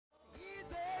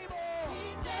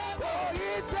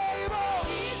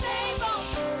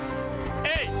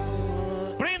Hey,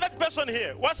 bring that person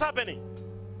here. What's happening?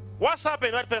 What's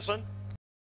happening, that person?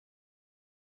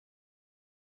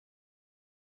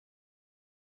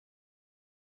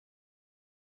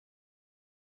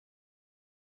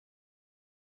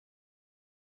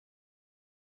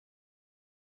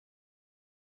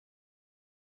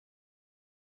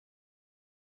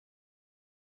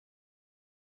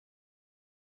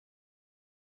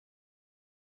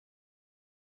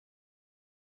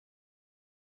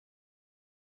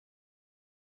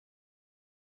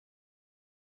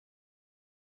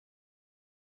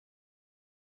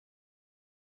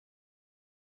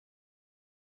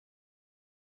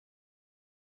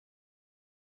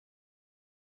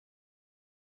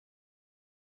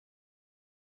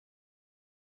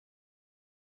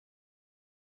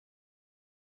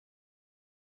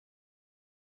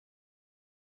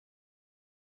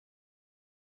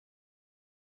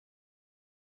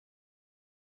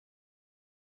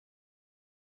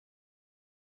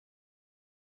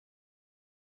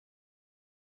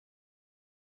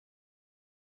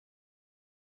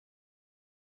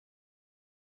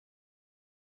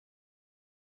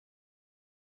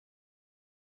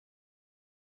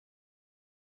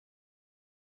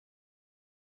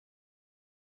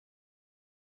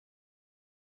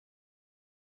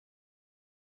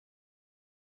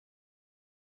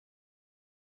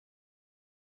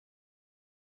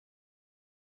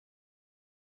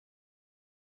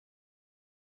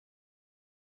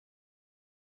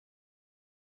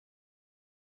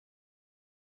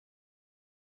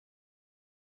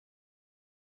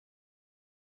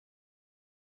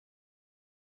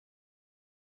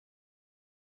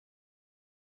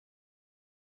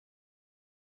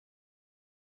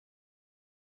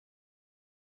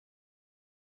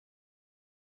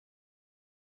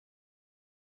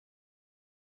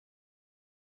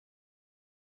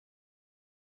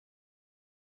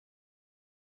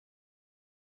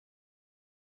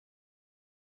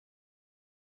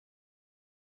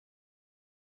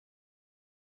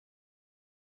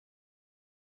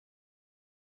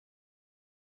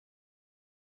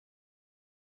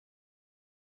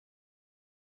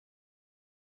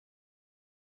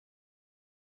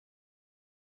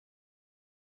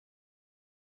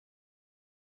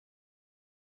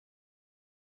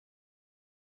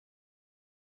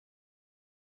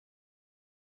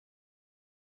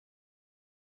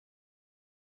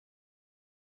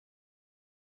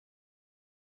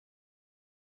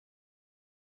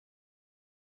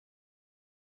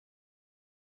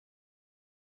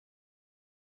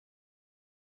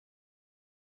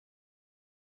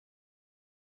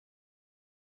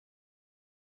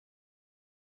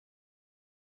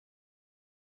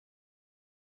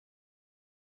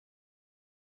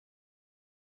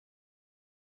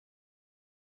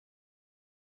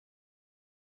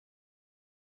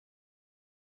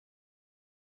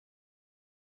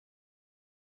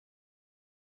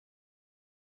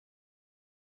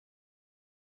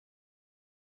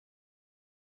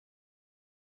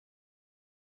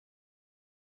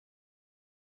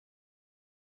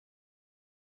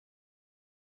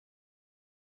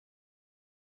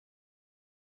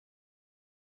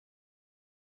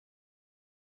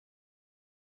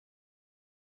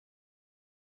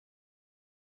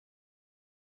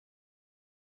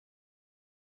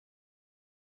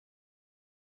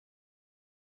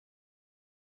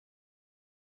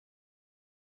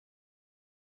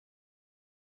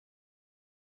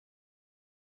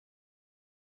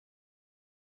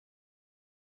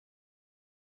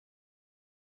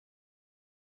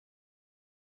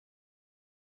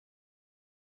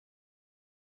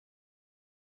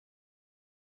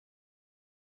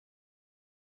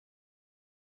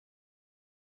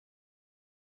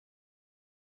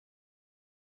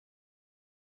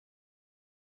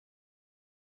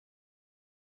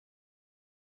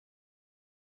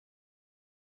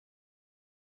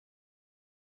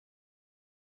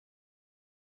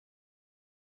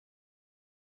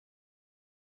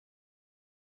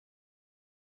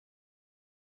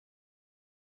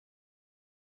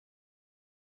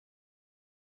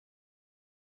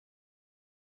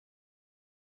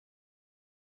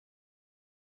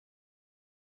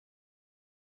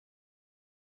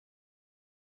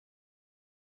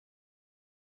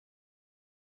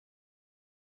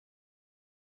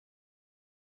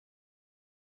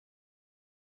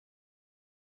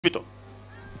 Hospital.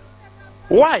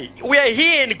 Why? We are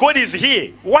here and God is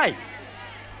here. Why?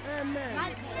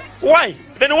 Amen. Why?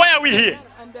 Then why are we here?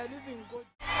 And they're living God.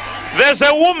 There's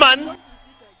a woman.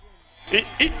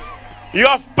 You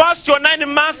have passed your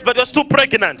 9 months, but you're still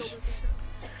pregnant.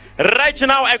 Right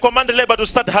now, I command labor to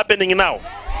start happening now.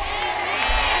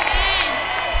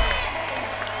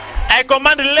 I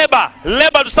command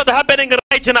labor to start happening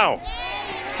right now.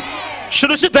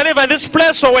 Should she deliver in this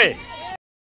place or where?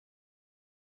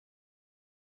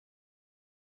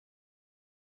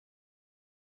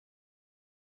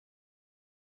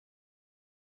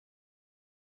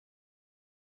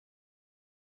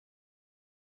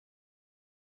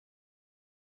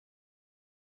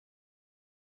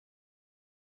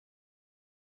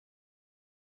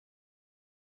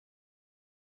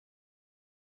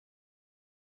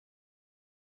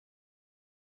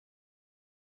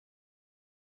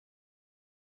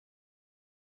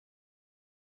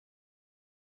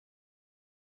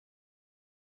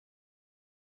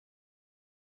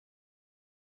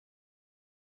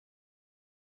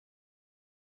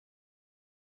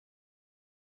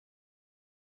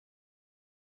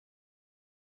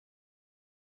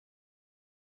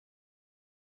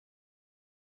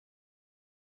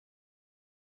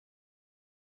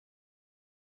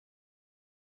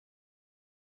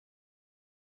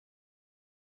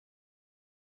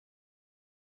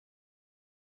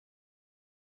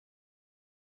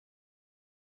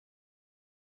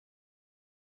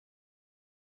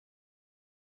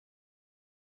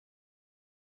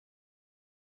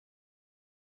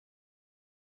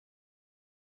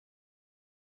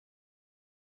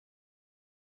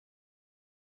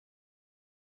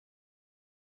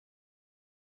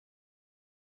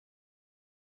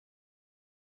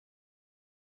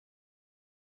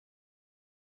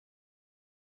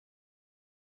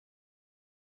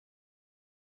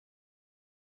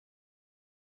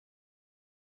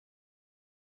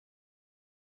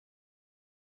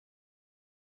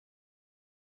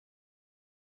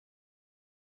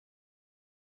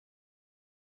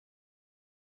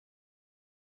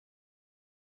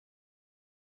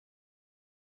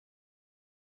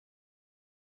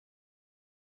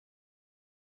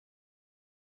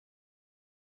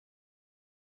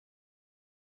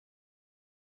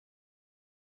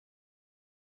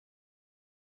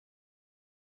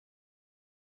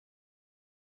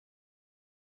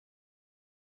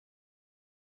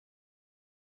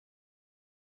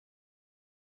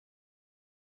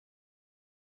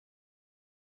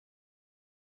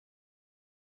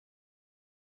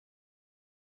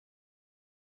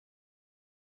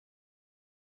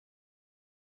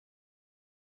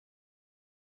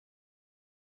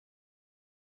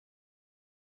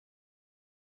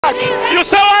 You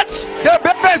say what? The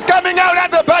baby is coming out at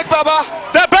the back, Baba.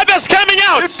 The baby is coming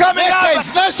out. It's coming out.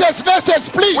 Nurses,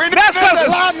 please. Nurses,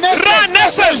 run,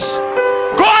 nurses.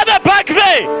 Go at the back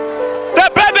there.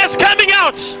 The baby is coming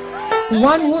out.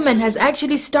 One woman has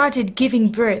actually started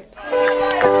giving birth.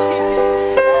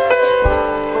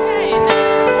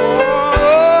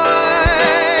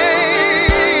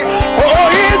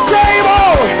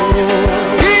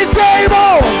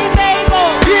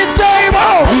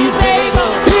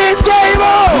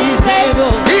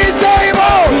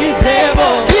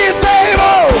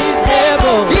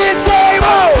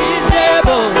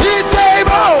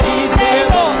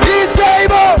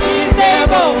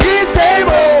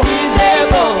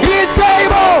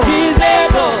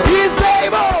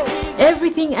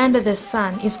 Under the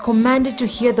sun is commanded to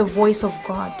hear the voice of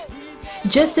God.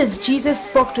 Just as Jesus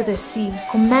spoke to the sea,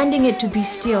 commanding it to be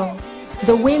still,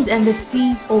 the winds and the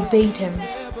sea obeyed him.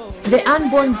 The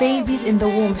unborn babies in the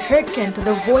womb hearkened to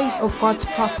the voice of God's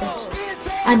prophet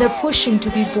and are pushing to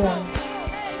be born.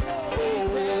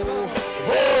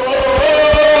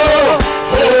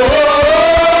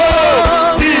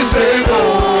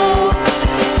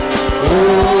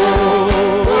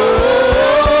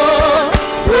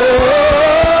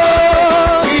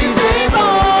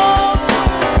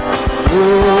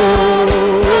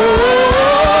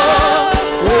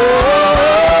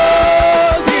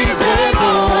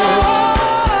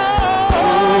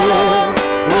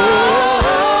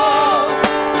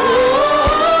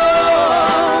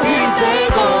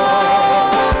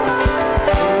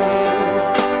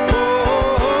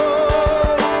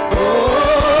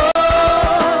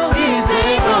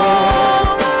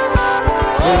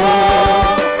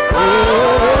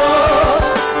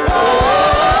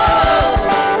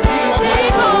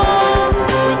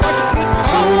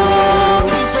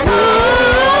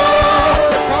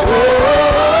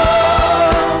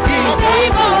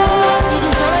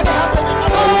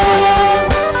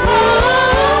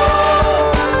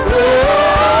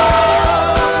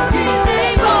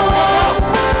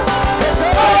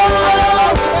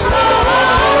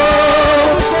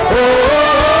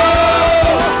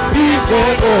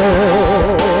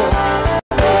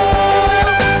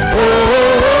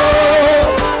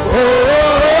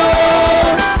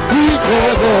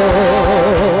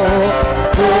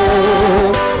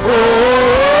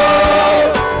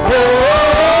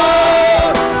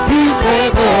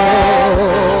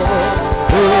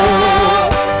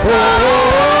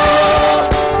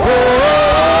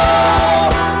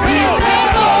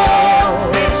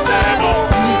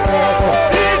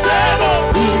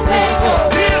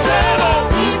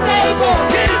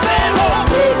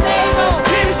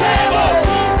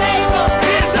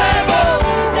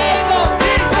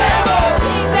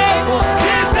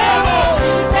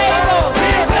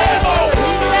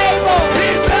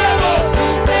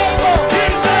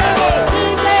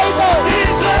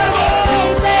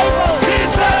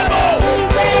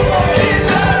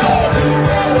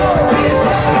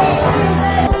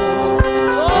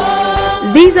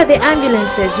 These are the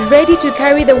ambulances ready to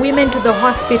carry the women to the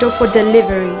hospital for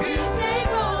delivery.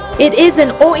 It is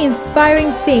an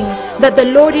awe-inspiring thing that the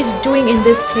Lord is doing in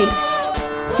this place.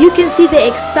 You can see the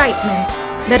excitement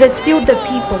that has filled the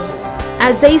people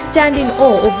as they stand in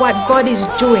awe of what God is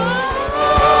doing.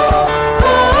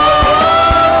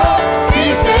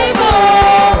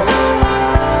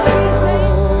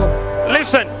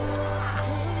 Listen.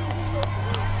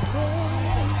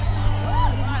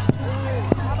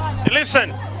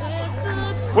 Listen.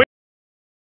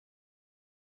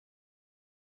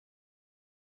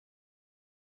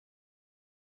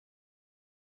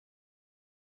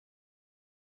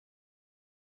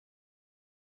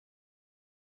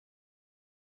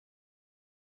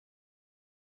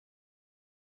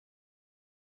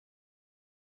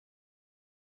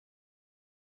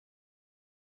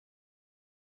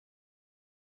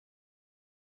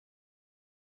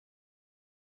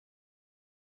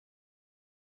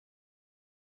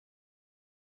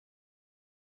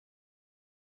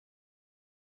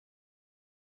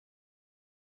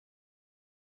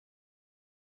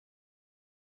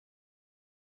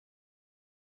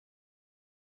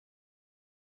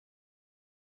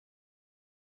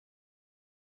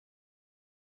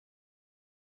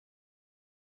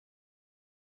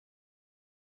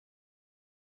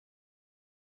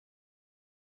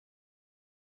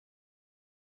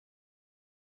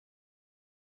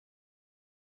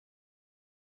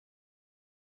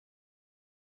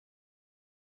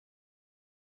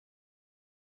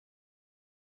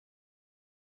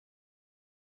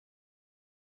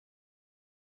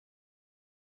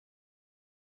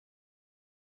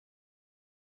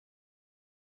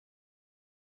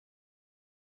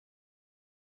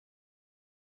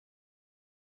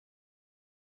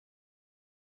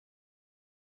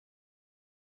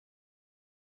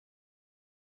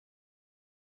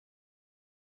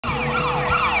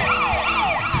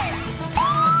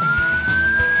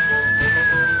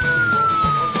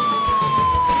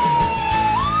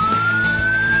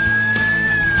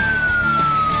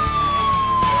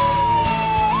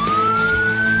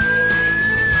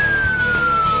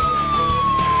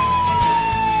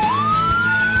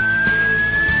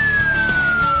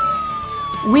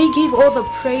 We give all the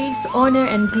praise, honor,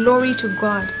 and glory to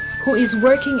God, who is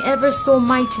working ever so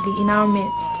mightily in our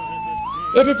midst.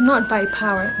 It is not by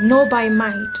power, nor by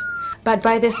might, but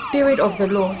by the Spirit of the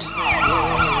Lord.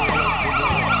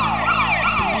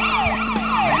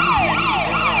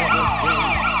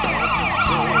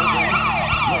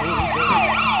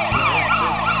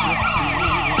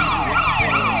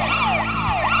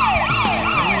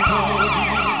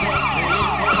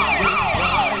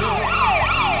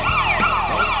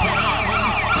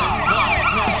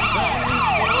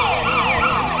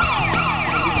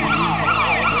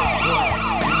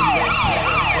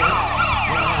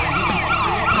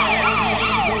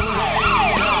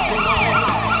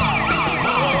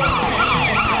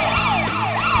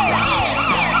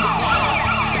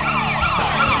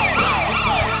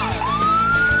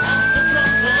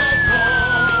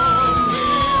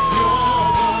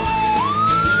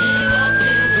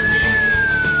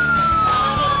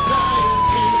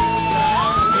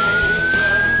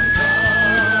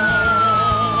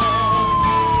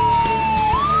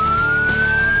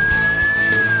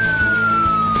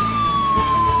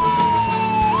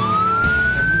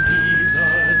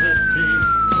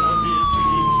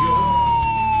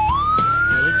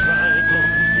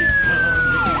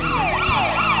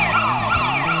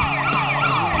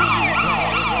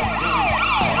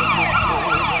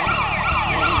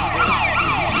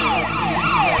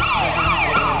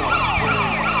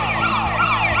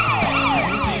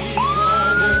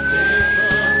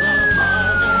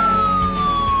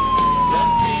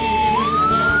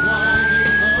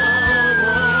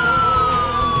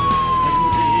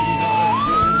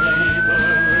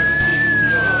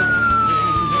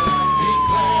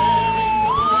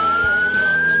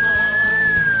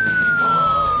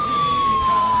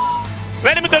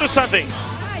 Let me tell you something.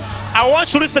 I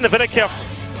want you to listen very carefully.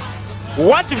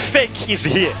 What fake is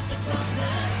here?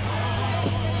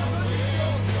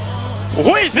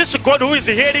 Who is this God who is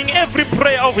hearing every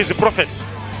prayer of his prophet?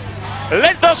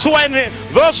 Let those who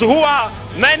are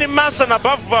 9 months and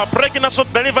above pregnant or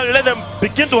delivered, let them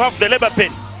begin to have the labor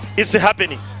pain. It's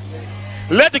happening.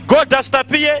 Let God dust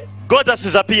appear, God dust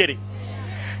is appearing.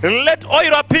 Let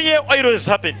oil appear, oil is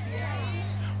happening.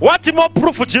 What more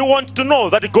proof do you want to know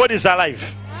that God is alive?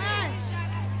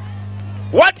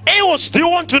 What else do you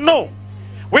want to know?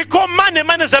 We call money,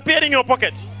 money is appearing in your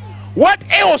pocket. What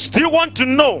else do you want to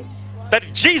know?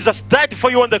 That Jesus died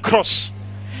for you on the cross,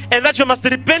 and that you must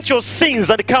repent your sins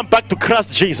and come back to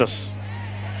Christ Jesus.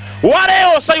 What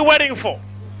else are you waiting for?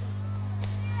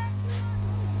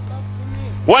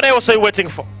 What else are you waiting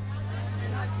for?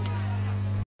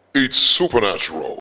 It's supernatural.